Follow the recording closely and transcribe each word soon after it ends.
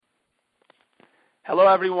Hello,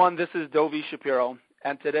 everyone. This is Dovi Shapiro,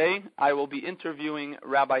 and today I will be interviewing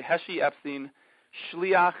Rabbi Heshy Epstein,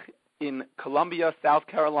 Shliach in Columbia, South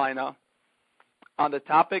Carolina, on the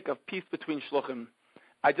topic of peace between Shluchim.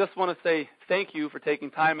 I just want to say thank you for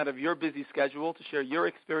taking time out of your busy schedule to share your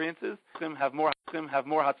experiences. Have more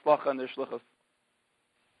hatzlacha in their shluchos.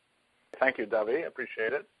 Thank you, Dovi. I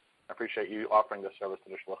appreciate it. I appreciate you offering this service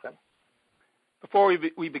to the Shluchim. Before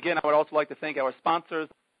we begin, I would also like to thank our sponsors,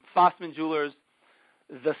 Fossman Jewelers,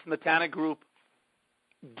 the Smetana Group,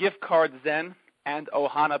 Gift Card Zen, and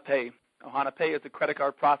Ohana Pay. Ohana Pay is a credit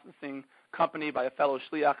card processing company by a fellow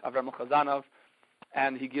Shliach, Avram Chazanov,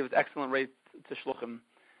 and he gives excellent rates to Shluchim.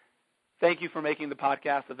 Thank you for making the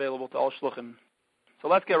podcast available to all Shluchim. So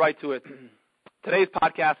let's get right to it. Today's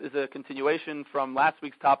podcast is a continuation from last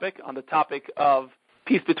week's topic on the topic of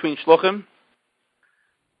peace between Shluchim.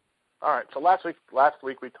 All right. So last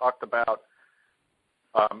week we talked about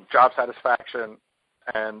job satisfaction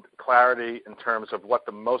and clarity in terms of what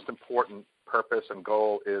the most important purpose and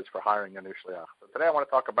goal is for hiring a new shliach. So today I want to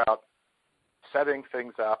talk about setting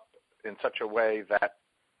things up in such a way that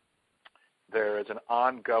there is an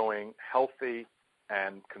ongoing, healthy,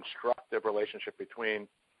 and constructive relationship between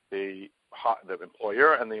the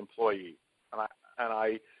employer and the employee. And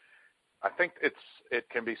I think it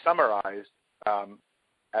can be summarized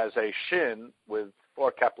as a shin with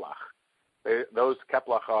 4 keplach. Those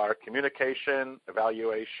keplach are communication,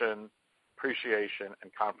 evaluation, appreciation,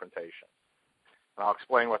 and confrontation. And I'll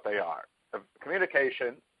explain what they are.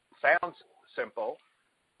 Communication sounds simple,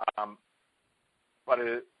 but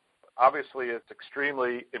obviously it's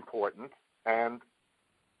extremely important, and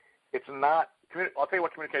it's not. I'll tell you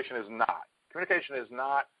what communication is not. Communication is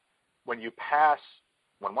not when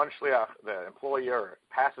one shliach, the employer,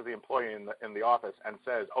 passes the employee in the office and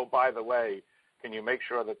says, "Oh, by the way, can you make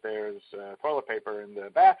sure that there's toilet paper in the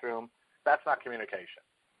bathroom?" That's not communication.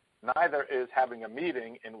 Neither is having a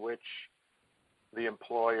meeting in which the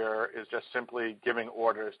employer is just simply giving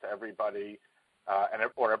orders to everybody,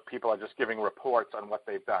 or people are just giving reports on what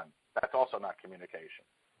they've done. That's also not communication.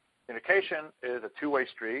 Communication is a two-way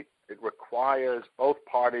street. It requires both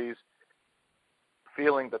parties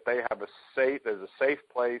feeling that they have there's a safe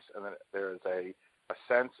place, and that there's a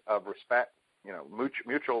sense of respect,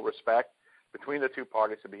 mutual respect between the two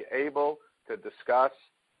parties to be able to discuss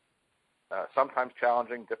sometimes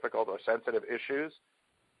challenging, difficult, or sensitive issues,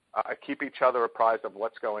 keep each other apprised of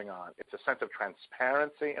what's going on. It's a sense of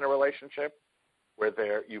transparency in a relationship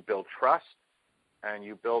where you build trust and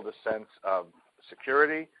you build a sense of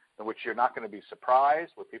security in which you're not going to be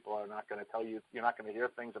surprised, where people are not going to tell you, you're not going to hear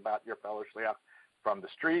things about your fellow shliach from the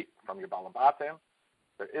street, from your balabatim.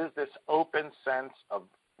 There is this open sense of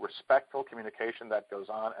respectful communication that goes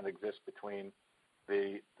on and exists between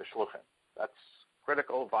the shluchim. That's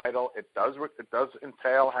critical, vital. It does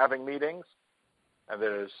entail having meetings,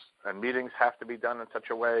 and meetings have to be done in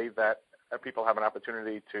such a way that people have an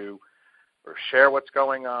opportunity to share what's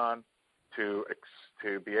going on, to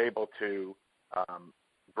be able to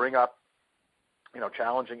bring up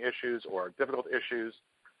challenging issues or difficult issues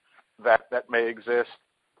that may exist.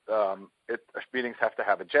 Meetings have to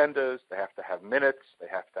have agendas. They have to have minutes. They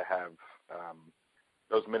have to have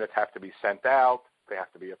those minutes have to be sent out. They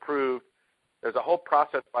have to be approved. There's a whole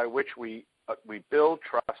process by which we build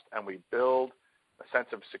trust and we build a sense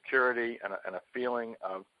of security and a feeling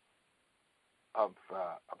of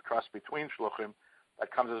trust between shluchim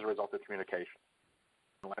that comes as a result of communication.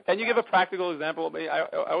 Can you give a practical example? I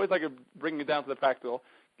always like to bring it down to the practical.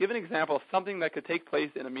 Give an example of something that could take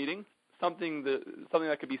place in a meeting, something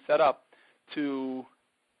that could be set up to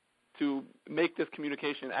make this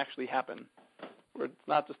communication actually happen, where it's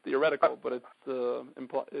not just theoretical, but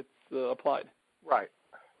it's applied. Right.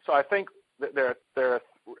 So I think that there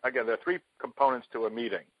are 3 components to a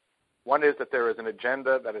meeting. One is that there is an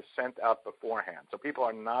agenda that is sent out beforehand, so people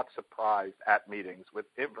are not surprised at meetings with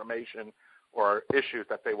information or issues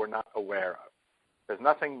that they were not aware of. There's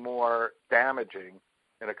nothing more damaging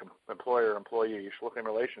in an employer-employee shluchim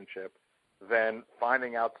relationship than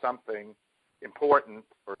finding out something important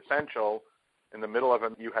or essential in the middle of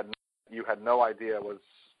it you had no idea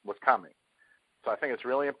was coming. So I think it's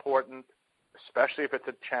really important, especially if it's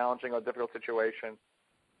a challenging or difficult situation,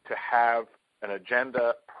 to have an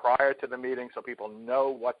agenda prior to the meeting so people know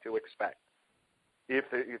what to expect. If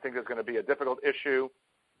you think there's going to be a difficult issue,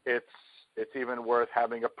 it's even worth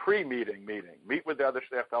having a pre-meeting meeting. Meet with the other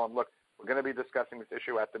shliach, tell them, look, we're going to be discussing this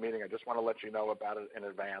issue at the meeting. I just want to let you know about it in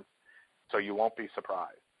advance so you won't be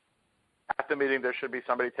surprised. At the meeting, there should be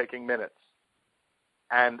somebody taking minutes.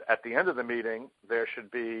 And at the end of the meeting,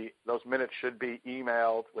 those minutes should be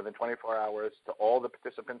emailed within 24 hours to all the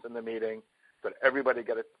participants in the meeting that everybody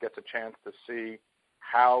gets a chance to see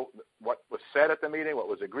what was said at the meeting, what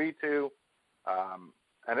was agreed to,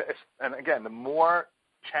 and again, the more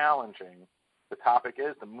challenging the topic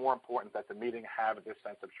is, the more important that the meeting have this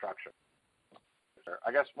sense of structure.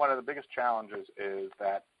 I guess one of the biggest challenges is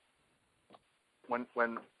that when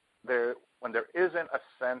there isn't a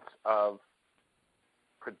sense of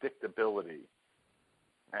predictability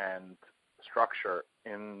and structure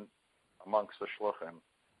amongst the shluchim,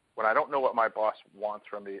 when I don't know what my boss wants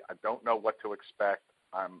from me, I don't know what to expect.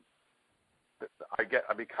 I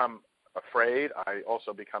become afraid. I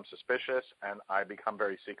also become suspicious, and I become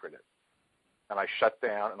very secretive. And I shut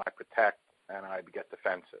down, and I protect, and I get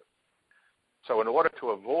defensive. So in order to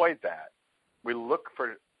avoid that, we look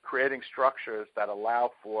for creating structures that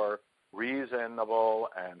allow for reasonable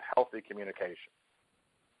and healthy communication,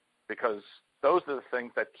 because those are the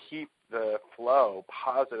things that keep the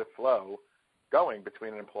positive flow, going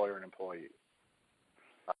between an employer and employee.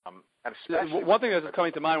 And especially one thing that's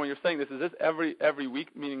coming to mind when you're saying this is this every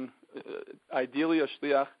week, meaning ideally a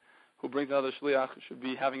shliach who brings another shliach should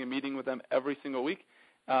be having a meeting with them every single week,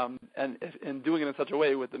 and doing it in such a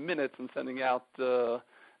way with the minutes and sending out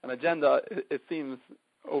an agenda, it seems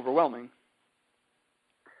overwhelming.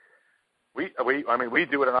 We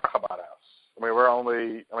do it in our Chabad house.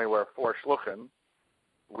 We're 4 shluchim.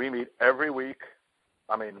 We meet every week.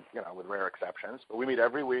 With rare exceptions, but we meet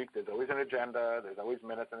every week. There's always an agenda. There's always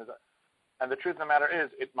minutes, and the truth of the matter is,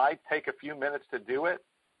 it might take a few minutes to do it,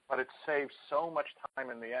 but it saves so much time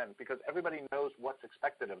in the end because everybody knows what's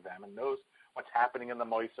expected of them and knows what's happening in the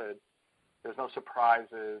moised. There's no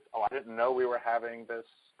surprises. Oh, I didn't know we were having this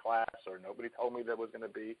class, or nobody told me there was going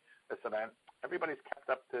to be this event. Everybody's kept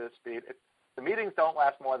up to speed. The meetings don't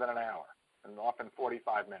last more than an hour, and often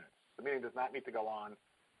 45 minutes. The meeting does not need to go on.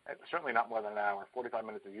 Certainly not more than an hour. 45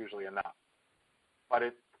 minutes is usually enough. But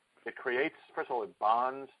it creates, first of all, it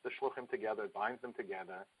bonds the shluchim together. It binds them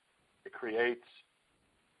together. It creates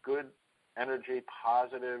good energy,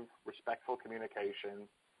 positive, respectful communication.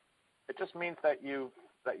 It just means that you've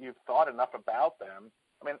thought enough about them.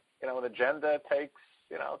 An agenda takes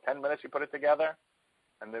 10 minutes. You put it together,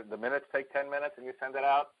 and the minutes take 10 minutes, and you send it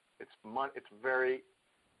out. It's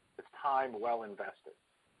time well invested.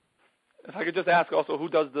 If I could just ask also,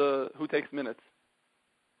 who takes minutes?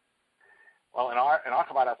 Well, in our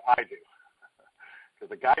Chabad house, I do, because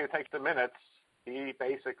the guy who takes the minutes, he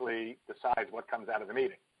basically decides what comes out of the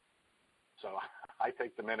meeting. So I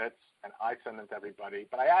take the minutes and I send them to everybody.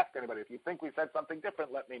 But I ask anybody, if you think we said something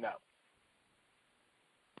different, let me know.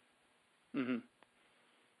 Mm-hmm.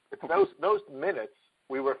 It's those minutes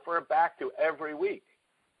we refer back to every week.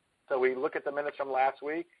 So we look at the minutes from last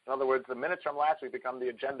week. In other words, the minutes from last week become the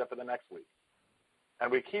agenda for the next week. And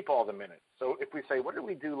we keep all the minutes. So if we say, what did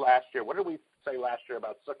we do last year? What did we say last year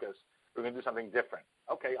about Sukkot? We're going to do something different.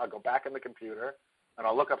 Okay, I'll go back in the computer, and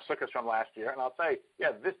I'll look up Sukkot from last year, and I'll say,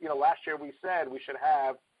 last year we said we should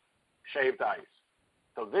have shaved ice.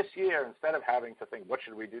 So this year, instead of having to think, what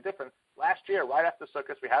should we do different? Last year, right after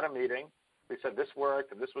Sukkot, we had a meeting. We said this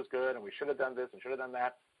worked, and this was good, and we should have done this and should have done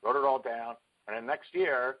that, wrote it all down. And then next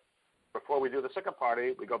year, before we do the Sukkah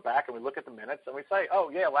party, we go back and we look at the minutes and we say,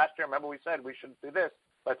 last year, remember we said we should do this.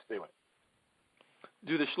 Let's do it.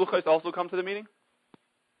 Do the shluchos also come to the meeting?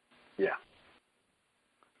 Yeah.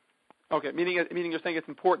 Okay, meaning you're saying it's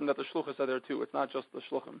important that the shluchos are there too. It's not just the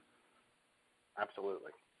shluchim.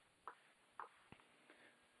 Absolutely.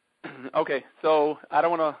 Okay, so I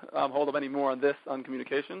don't want to hold up any more on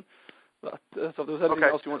communication. But, so if there's anything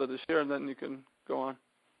else you wanted to share, then you can go on.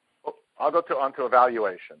 Well, I'll go on to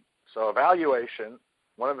evaluation. So evaluation,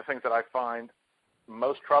 one of the things that I find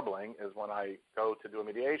most troubling is when I go to do a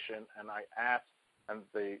mediation and I ask, and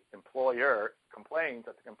the employer complains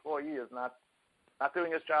that the employee is not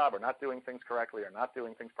doing his job or not doing things correctly or not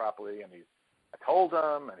doing things properly, and I told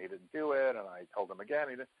him and he didn't do it, and I told him again.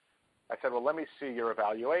 I said, well, let me see your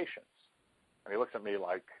evaluations. And he looks at me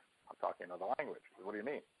like I'm talking another language. He said, what do you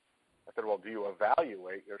mean? I said, well, do you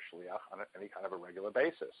evaluate your shliach on any kind of a regular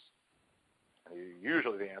basis? And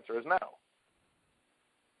usually the answer is no.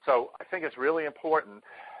 So I think it's really important,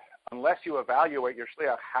 unless you evaluate your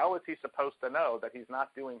shliach, how is he supposed to know that he's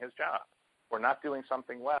not doing his job or not doing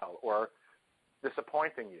something well or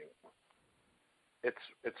disappointing you?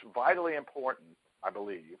 It's vitally important, I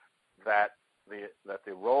believe, that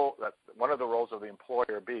one of the roles of the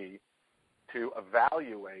employer be to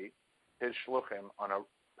evaluate his shluchim on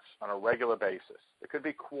a regular basis. It could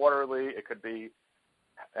be quarterly. It could be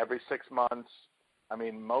every 6 months. I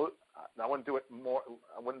wouldn't do it more.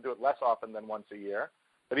 I wouldn't do it less often than once a year,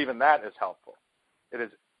 but even that is helpful.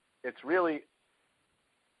 It's really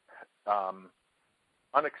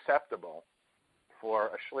unacceptable for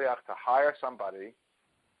a shliach to hire somebody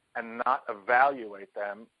and not evaluate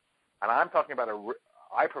them. And I'm talking about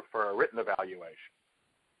I prefer a written evaluation.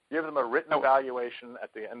 Give them a written evaluation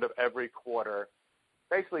at the end of every quarter.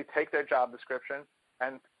 Basically, take their job description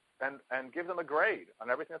and give them a grade on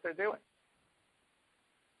everything that they're doing.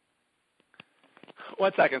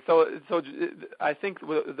 1 second. So I think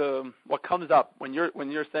what comes up when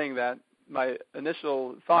you're saying that, my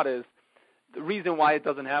initial thought is the reason why it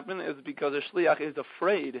doesn't happen is because a shliach is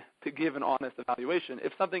afraid to give an honest evaluation.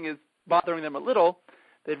 If something is bothering them a little,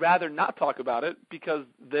 they'd rather not talk about it because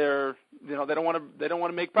they don't want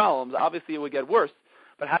to make problems. Obviously, it would get worse.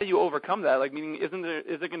 But how do you overcome that? Like, meaning,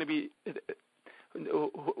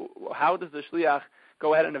 how does the shliach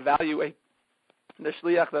go ahead and evaluate the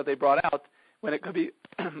shliach that they brought out when it could be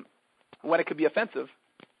offensive?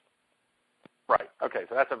 Right. Okay.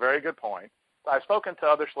 So that's a very good point. I've spoken to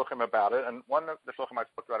other shluchim about it, and one of the shluchim I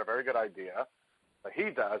spoke to had a very good idea that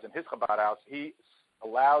he does in his Chabad house. He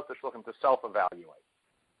allows the shluchim to self-evaluate.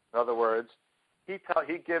 In other words, he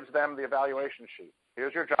gives them the evaluation sheet.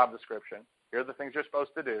 Here's your job description. Here are the things you're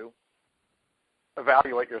supposed to do.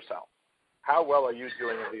 Evaluate yourself. How well are you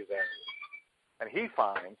doing in these areas? And he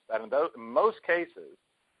finds that in most cases,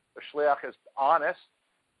 the shliach is honest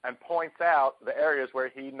and points out the areas where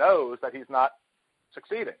he knows that he's not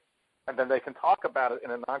succeeding. And then they can talk about it in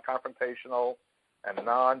a non-confrontational and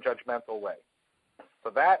non-judgmental way. So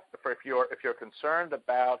that, if you're concerned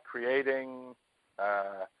about creating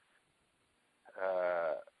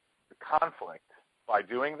conflict by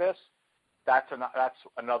doing this, that's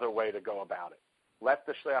another way to go about it. Let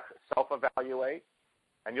the shliach self-evaluate,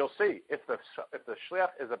 and you'll see if the shliach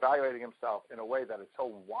is evaluating himself in a way that is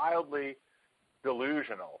so wildly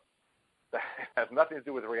delusional that it has nothing to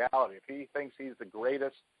do with reality. If he thinks he's the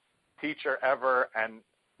greatest teacher ever and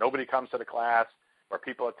nobody comes to the class, or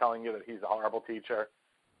people are telling you that he's a horrible teacher,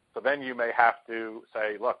 so then you may have to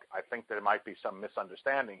say, look, I think there might be some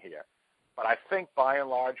misunderstanding here. But I think by and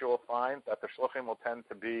large you will find that the shluchim will tend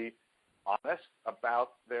to be honest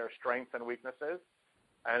about their strengths and weaknesses,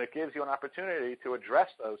 and it gives you an opportunity to address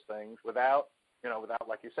those things without,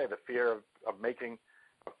 like you say, the fear of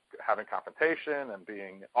having confrontation and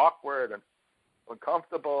being awkward and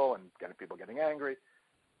uncomfortable and people getting angry.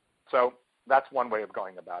 So that's one way of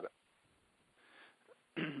going about it.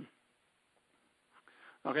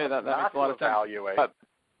 Okay, that makes a lot of sense.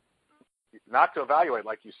 Not to evaluate,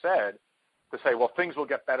 like you said, to say, well, things will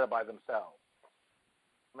get better by themselves.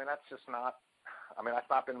 I mean, that's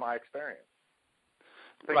not been my experience.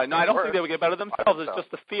 Right. No, I don't think they would get better themselves. It's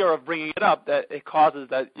just the fear of bringing it up that it causes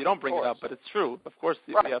that you don't bring it up, but it's true. Of course,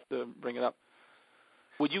 you have to bring it up.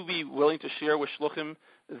 Would you be willing to share with shluchim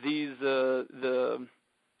these,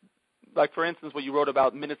 like for instance, what you wrote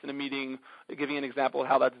about minutes in a meeting, giving an example of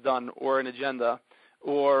how that's done, or an agenda,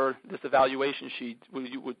 or this evaluation sheet?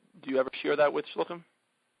 Do you ever share that with shluchim?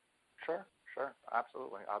 Sure,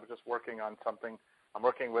 absolutely. I was just working on something. I'm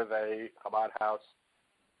working with a Chabad house,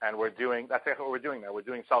 and that's what we're doing there. We're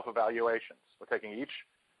doing self-evaluations. We're taking each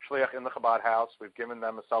shliach in the Chabad house. We've given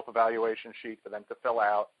them a self-evaluation sheet for them to fill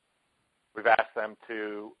out. We've asked them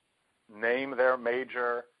to name their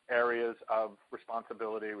major areas of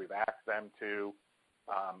responsibility. We've asked them to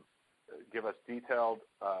give us detailed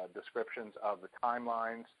descriptions of the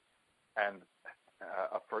timelines and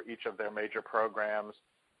for each of their major programs,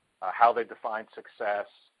 how they define success,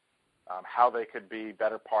 how they could be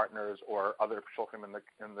better partners, or other shulchim in the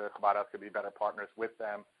Chabad house could be better partners with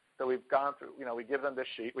them. So we've gone through, we give them this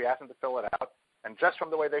sheet, we ask them to fill it out, and just from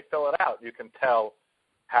the way they fill it out, you can tell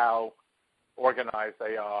how organized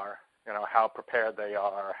they are, how prepared they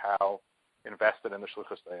are, how invested in the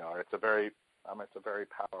shluchus they are. It's a very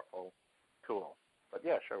powerful tool. But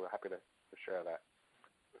yeah, sure, we're happy to share that.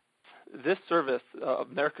 This service of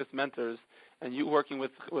America's Mentors and you working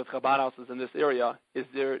with Chabad houses in this area, is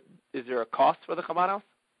there a cost for the Chabad house?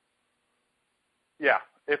 Yeah,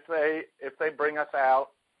 if they bring us out,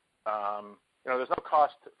 there's no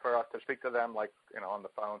cost for us to speak to them, like on the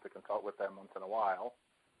phone, to consult with them once in a while.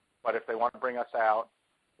 But if they want to bring us out,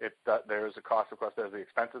 there is a cost. Of course, there's the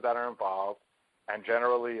expenses that are involved, and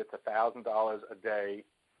generally it's $1,000 a day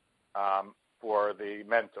for the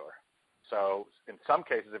mentor. So in some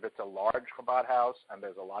cases, if it's a large Chabad house and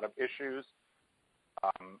there's a lot of issues,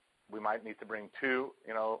 we might need to bring two,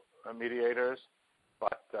 mediators.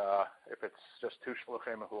 But if it's just two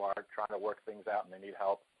shluchim who are trying to work things out and they need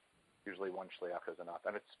help, usually one shliach is enough.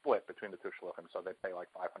 And it's split between the two shluchim, so they pay like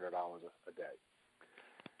 $500 a day.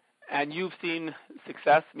 And you've seen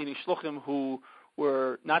success, meaning shluchim who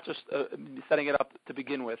were not just setting it up to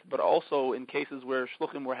begin with, but also in cases where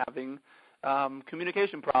shluchim were having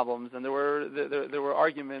communication problems, and there were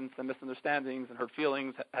arguments and misunderstandings and hurt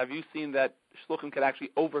feelings. Have you seen that Shluchim could actually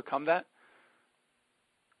overcome that?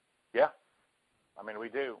 Yeah. I mean, we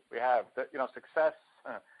do. We have. Success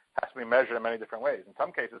has to be measured in many different ways. In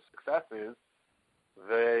some cases, success is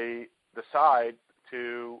the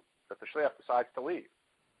shliach decides to leave.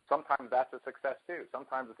 Sometimes that's a success too.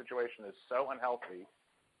 Sometimes the situation is so unhealthy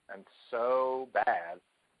and so bad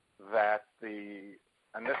that this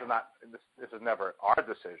is never our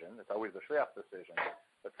decision. It's always the shliach's decision.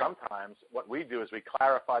 But sometimes what we do is we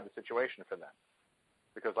clarify the situation for them.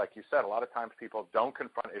 Because like you said, a lot of times people don't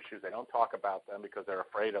confront issues. They don't talk about them because they're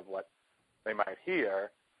afraid of what they might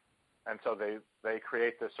hear. And so they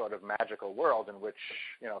create this sort of magical world in which,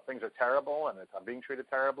 things are terrible and I'm being treated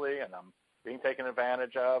terribly and I'm being taken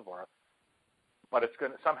advantage of, but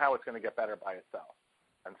somehow it's going to get better by itself.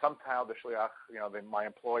 And somehow the shliach, my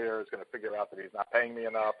employer is going to figure out that he's not paying me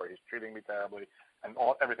enough or he's treating me terribly, and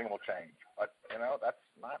everything will change. But that's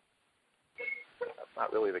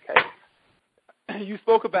not really the case. You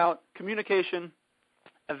spoke about communication,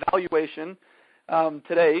 evaluation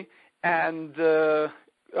today, and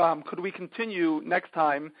could we continue next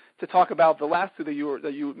time to talk about the last two that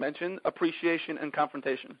you mentioned, appreciation and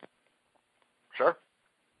confrontation? Sure.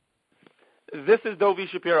 This is Dovi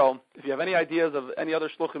Shapiro. If you have any ideas of any other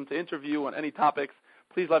shluchim to interview on any topics,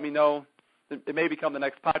 please let me know. It may become the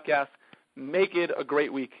next podcast. Make it a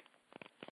great week.